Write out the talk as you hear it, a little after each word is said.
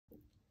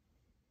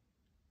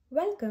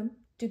Welcome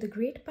to the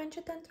Great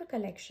Panchatantra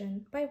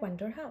collection by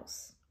Wonder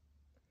House.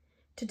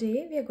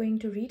 Today we are going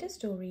to read a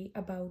story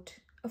about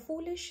a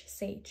foolish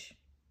sage.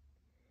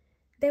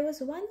 There was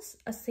once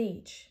a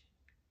sage.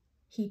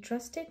 He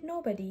trusted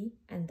nobody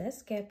and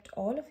thus kept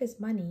all of his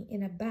money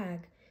in a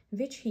bag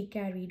which he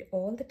carried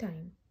all the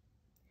time.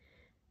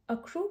 A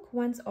crook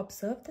once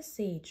observed the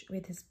sage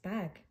with his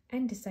bag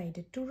and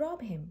decided to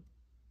rob him.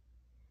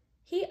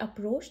 He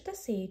approached the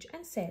sage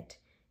and said,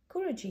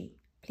 "Guruji,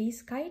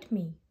 please guide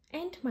me.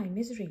 End my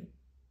misery."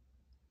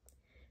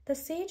 The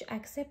sage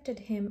accepted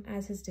him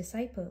as his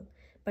disciple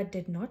but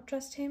did not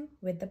trust him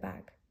with the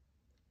bag.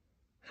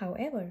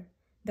 However,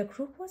 the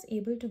crook was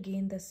able to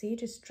gain the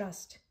sage's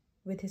trust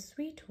with his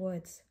sweet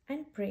words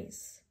and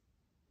praise.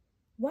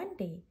 One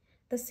day,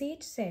 the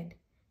sage said,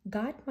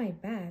 "Guard my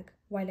bag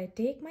while I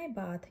take my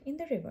bath in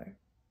the river."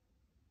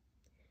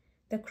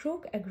 The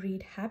crook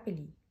agreed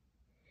happily.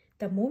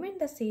 The moment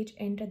the sage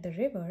entered the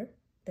river,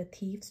 the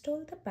thief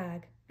stole the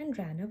bag and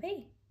ran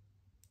away.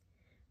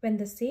 When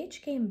the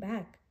sage came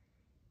back,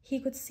 he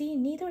could see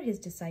neither his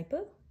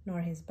disciple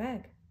nor his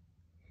bag.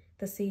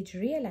 The sage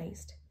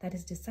realized that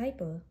his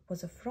disciple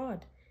was a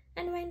fraud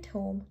and went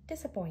home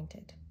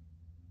disappointed.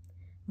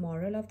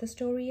 Moral of the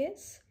story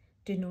is,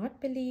 do not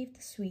believe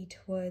the sweet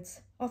words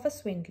of a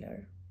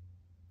swindler.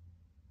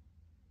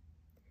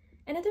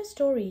 Another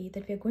story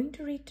that we are going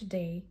to read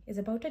today is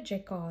about a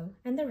jackal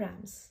and the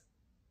rams.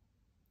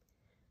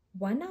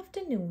 One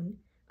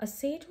afternoon, a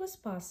sage was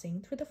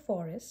passing through the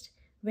forest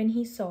when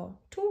he saw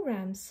two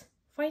rams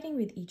fighting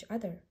with each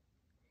other.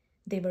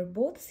 They were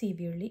both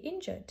severely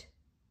injured.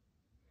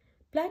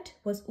 Blood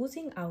was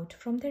oozing out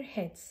from their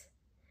heads,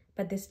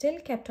 but they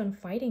still kept on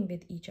fighting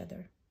with each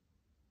other.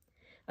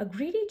 A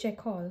greedy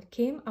jackal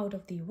came out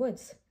of the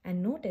woods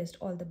and noticed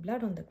all the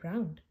blood on the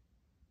ground.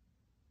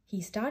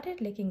 He started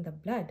licking the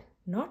blood,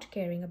 not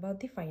caring about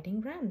the fighting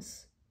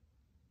rams.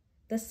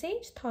 The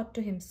sage thought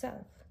to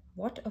himself,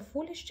 "What a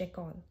foolish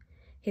jackal!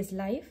 His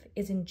life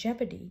is in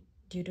jeopardy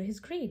due to his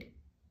greed."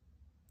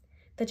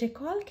 The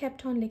jackal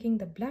kept on licking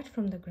the blood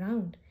from the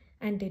ground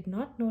and did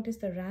not notice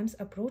the rams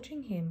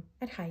approaching him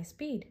at high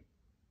speed.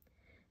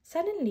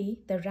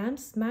 Suddenly, the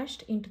rams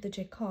smashed into the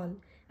jackal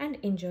and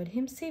injured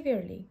him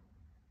severely.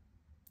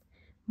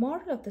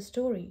 Moral of the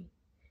story: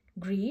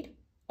 greed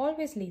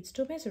always leads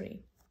to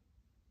misery.